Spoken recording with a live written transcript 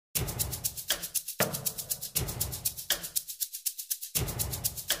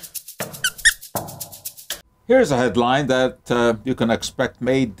Here's a headline that you can expect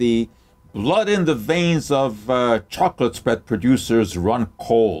made the blood in the veins of chocolate spread producers run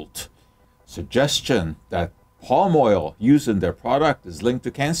cold. Suggestion that palm oil used in their product is linked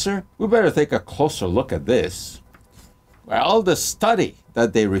to cancer? We better take a closer look at this. Well, the study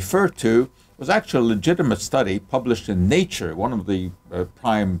that they refer to was actually a legitimate study published in Nature, one of the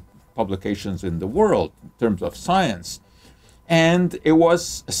prime publications in the world in terms of science. And it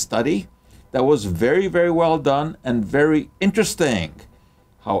was a study that was very, very well done and very interesting.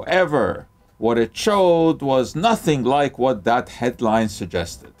 However, what it showed was nothing like what that headline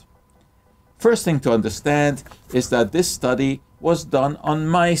suggested. First thing to understand is that this study was done on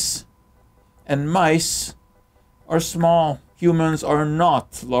mice, and mice are small. Humans are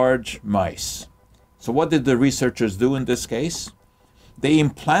not large mice. So what did the researchers do in this case? They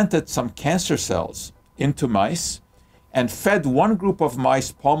implanted some cancer cells into mice and fed one group of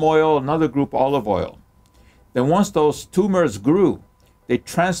mice palm oil, another group olive oil. Then once those tumors grew, they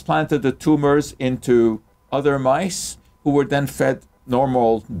transplanted the tumors into other mice who were then fed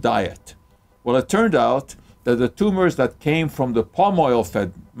normal diet. Well, it turned out that the tumors that came from the palm oil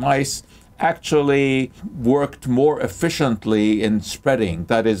fed mice actually worked more efficiently in spreading.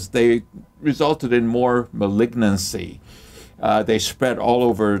 That is, they resulted in more malignancy. They spread all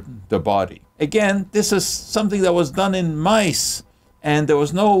over the body. Again, this is something that was done in mice, and there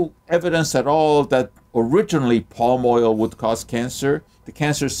was no evidence at all that originally palm oil would cause cancer. The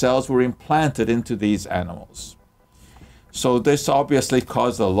cancer cells were implanted into these animals. So this obviously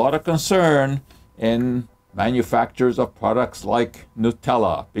caused a lot of concern in manufacturers of products like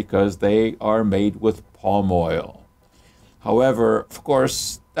Nutella, because they are made with palm oil. However, of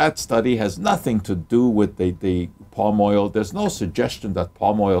course, that study has nothing to do with the palm oil. There's no suggestion that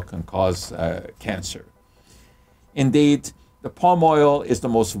palm oil can cause cancer. Indeed, the palm oil is the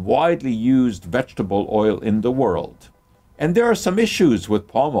most widely used vegetable oil in the world. And there are some issues with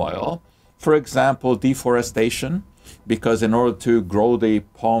palm oil. For example, deforestation, because in order to grow the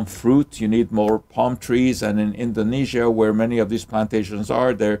palm fruit, you need more palm trees. And in Indonesia, where many of these plantations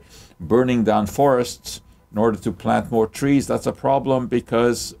are, they're burning down forests in order to plant more trees. That's a problem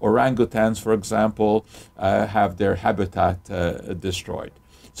because orangutans, for example, have their habitat destroyed.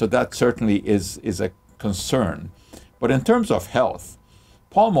 So that certainly is a concern. But in terms of health,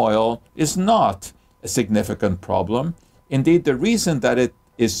 palm oil is not a significant problem. Indeed, the reason that it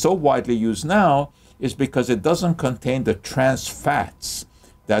is so widely used now is because it doesn't contain the trans fats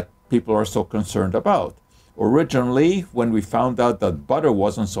that people are so concerned about. Originally, when we found out that butter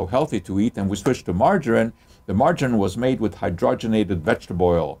wasn't so healthy to eat and we switched to margarine, the margarine was made with hydrogenated vegetable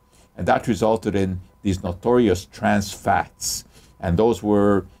oil. And that resulted in these notorious trans fats. And those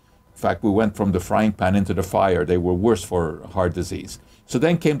were, in fact, we went from the frying pan into the fire. They were worse for heart disease. So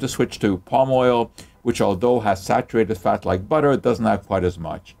then came the switch to palm oil, which although has saturated fat like butter, it doesn't have quite as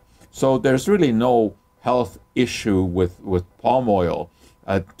much. So there's really no health issue with palm oil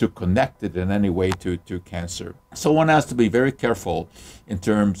to connect it in any way to cancer. So one has to be very careful in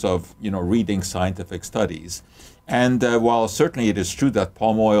terms of reading scientific studies. And while certainly it is true that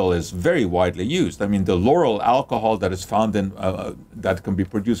palm oil is very widely used, I mean the lauryl alcohol that is found in that can be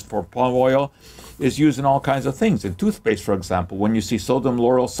produced from palm oil is used in all kinds of things. In toothpaste, for example, when you see sodium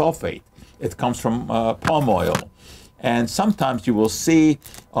lauryl sulfate, it comes from palm oil. And sometimes you will see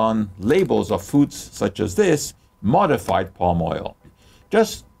on labels of foods such as this, modified palm oil.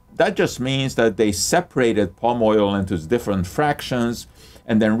 That just means that they separated palm oil into different fractions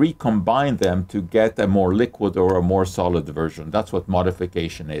and then recombined them to get a more liquid or a more solid version. That's what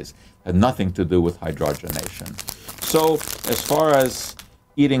modification is. It had nothing to do with hydrogenation. So as far as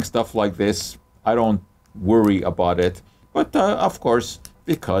eating stuff like this, I don't worry about it. But of course,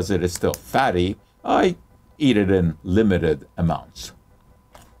 because it is still fatty, I eat it in limited amounts.